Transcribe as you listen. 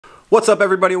What's up,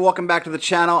 everybody? Welcome back to the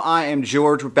channel. I am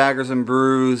George with Baggers and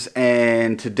Brews,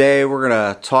 and today we're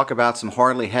going to talk about some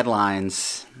Harley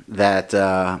headlines that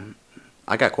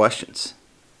I got questions.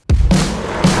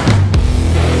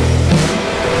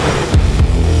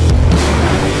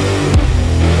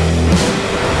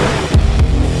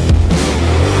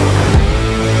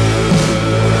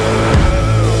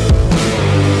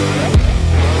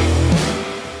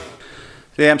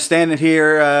 Yeah, I'm standing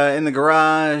here in the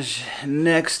garage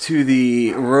next to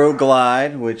the Road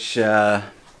Glide, which I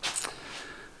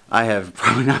have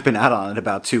probably not been out on in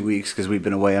about 2 weeks because we've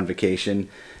been away on vacation,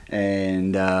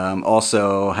 and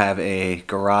also have a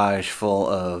garage full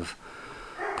of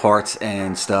parts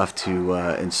and stuff to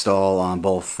install on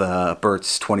both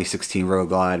Bert's 2016 Road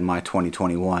Glide and my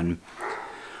 2021.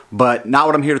 But not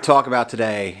what I'm here to talk about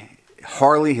today.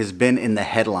 Harley has been in the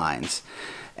headlines.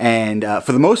 And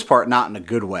for the most part, not in a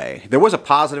good way. There was a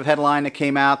positive headline that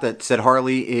came out that said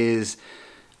Harley is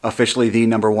officially the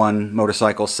 #1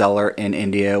 motorcycle seller in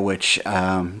India, which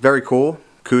very cool.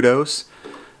 Kudos.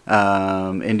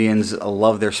 Indians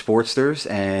love their Sportsters,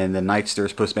 and the Nightster is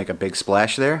supposed to make a big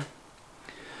splash there.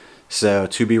 So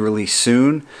to be released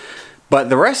soon. But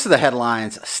the rest of the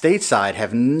headlines stateside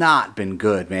have not been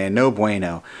good, man. No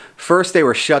bueno. First, they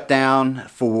were shut down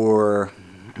for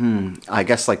I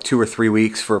guess like 2 or 3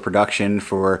 weeks for production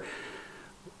for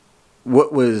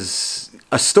what was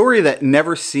a story that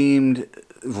never seemed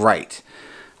right.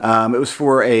 It was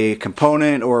for a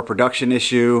component or a production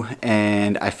issue,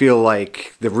 and I feel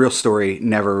like the real story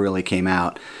never really came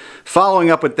out.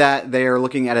 Following up with that, they are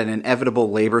looking at an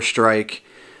inevitable labor strike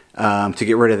to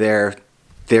get rid of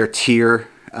their tier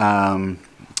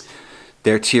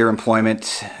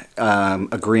employment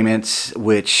agreements,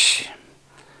 which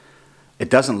it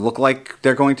doesn't look like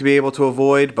they're going to be able to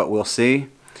avoid, but we'll see.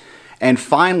 And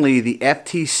finally, the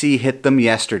FTC hit them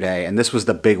yesterday, and this was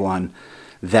the big one,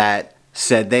 that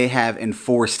said they have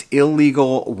enforced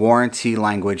illegal warranty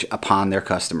language upon their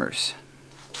customers.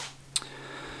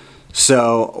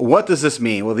 So what does this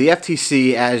mean? Well, the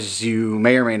FTC, as you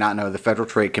may or may not know, the Federal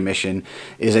Trade Commission,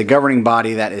 is a governing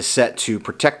body that is set to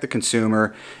protect the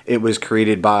consumer. It was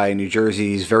created by New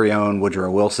Jersey's very own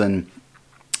Woodrow Wilson,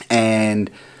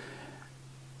 and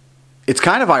it's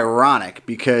kind of ironic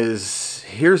because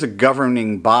here's a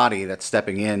governing body that's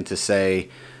stepping in to say,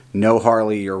 no,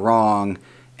 Harley, you're wrong,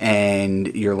 and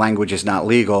your language is not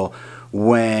legal,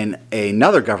 when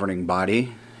another governing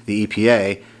body, the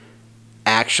EPA,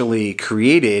 actually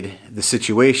created the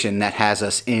situation that has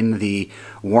us in the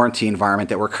warranty environment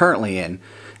that we're currently in.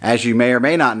 As you may or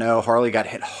may not know, Harley got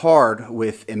hit hard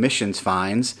with emissions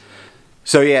fines.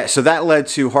 So yeah, so that led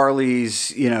to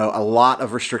Harley's, a lot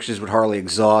of restrictions with Harley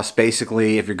exhaust.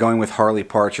 Basically, if you're going with Harley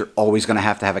parts, you're always going to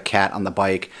have a cat on the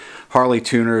bike. Harley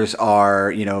tuners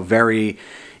are, very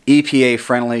EPA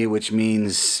friendly, which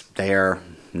means they are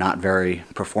not very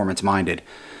performance minded.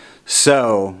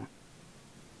 So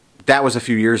that was a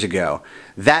few years ago.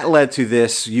 That led to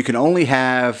this: you can only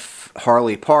have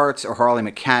Harley parts or Harley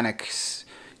mechanics,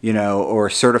 or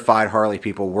certified Harley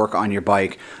people work on your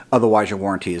bike, otherwise your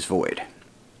warranty is void.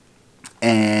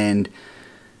 And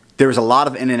there was a lot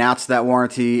of in and outs to that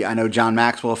warranty. I know John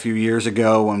Maxwell a few years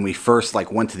ago, when we first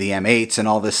went to the M8s and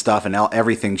all this stuff, and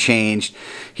everything changed,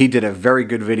 he did a very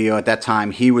good video at that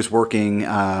time. He was working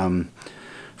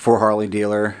for Harley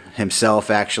dealer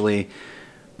himself, actually.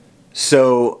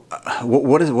 So I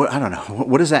don't know,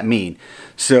 what does that mean?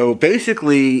 So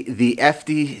basically, the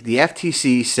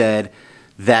FTC said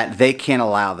that they can't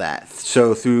allow that.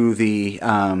 So through the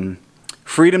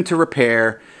freedom to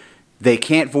repair, they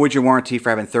can't void your warranty for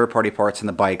having third-party parts on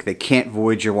the bike. They can't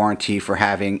void your warranty for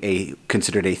having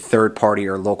considered a third-party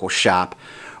or local shop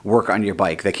work on your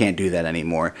bike. They can't do that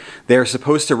anymore. They're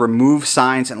supposed to remove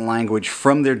signs and language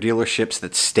from their dealerships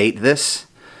that state this.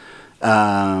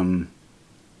 And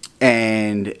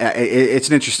it's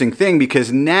an interesting thing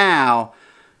because now,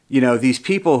 these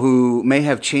people who may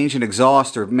have changed an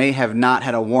exhaust or may have not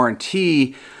had a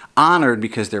warranty honored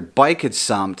because their bike had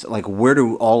sumped, where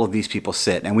do all of these people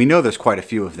sit? And we know there's quite a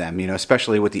few of them,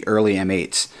 especially with the early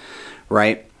M8s,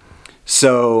 right?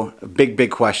 So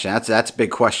big question. That's big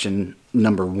question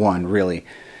number one, really.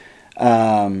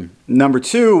 Number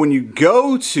two, when you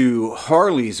go to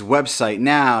Harley's website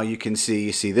now, you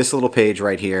see this little page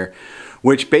right here,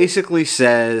 which basically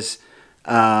says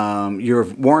your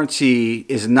warranty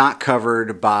is not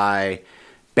covered by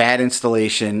bad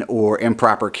installation or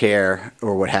improper care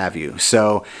or what have you.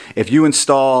 So if you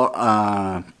install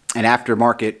an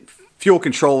aftermarket fuel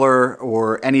controller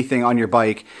or anything on your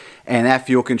bike, and that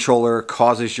fuel controller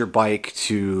causes your bike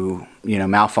to,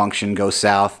 malfunction, go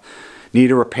south,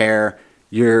 need a repair,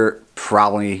 you're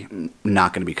probably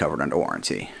not going to be covered under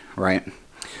warranty, right?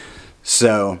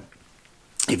 So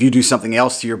if you do something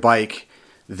else to your bike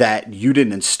that you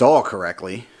didn't install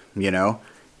correctly, you know,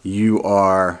 you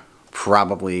are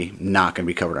probably not going to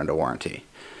be covered under warranty.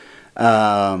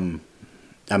 I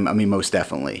mean, most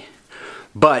definitely.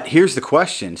 But here's the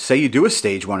question. Say you do a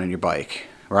stage 1 on your bike,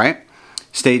 right?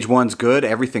 Stage 1's good,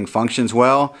 everything functions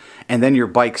well, and then your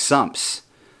bike sumps.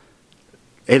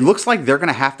 It looks like they're going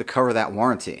to have to cover that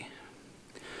warranty.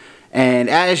 And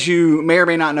as you may or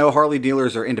may not know, Harley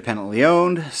dealers are independently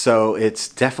owned, so it's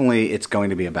going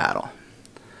to be a battle.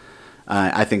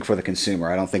 I think for the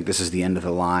consumer. I don't think this is the end of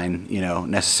the line, you know,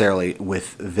 necessarily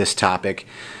with this topic.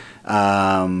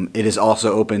 It is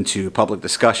also open to public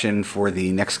discussion for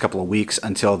the next couple of weeks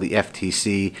until the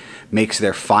FTC makes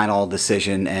their final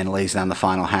decision and lays down the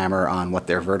final hammer on what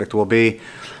their verdict will be.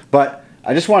 But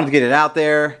I just wanted to get it out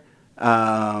there.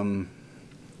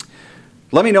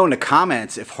 Let me know in the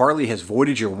comments if Harley has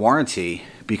voided your warranty,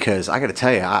 because I got to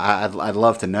tell you, I'd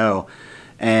love to know.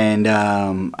 And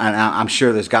I'm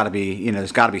sure there's got to be, you know,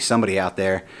 there's got to be somebody out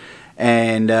there.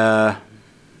 And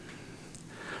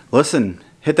listen,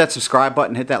 hit that subscribe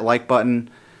button, hit that like button.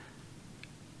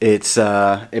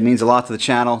 It means a lot to the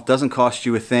channel. Doesn't cost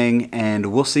you a thing,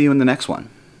 and we'll see you in the next one.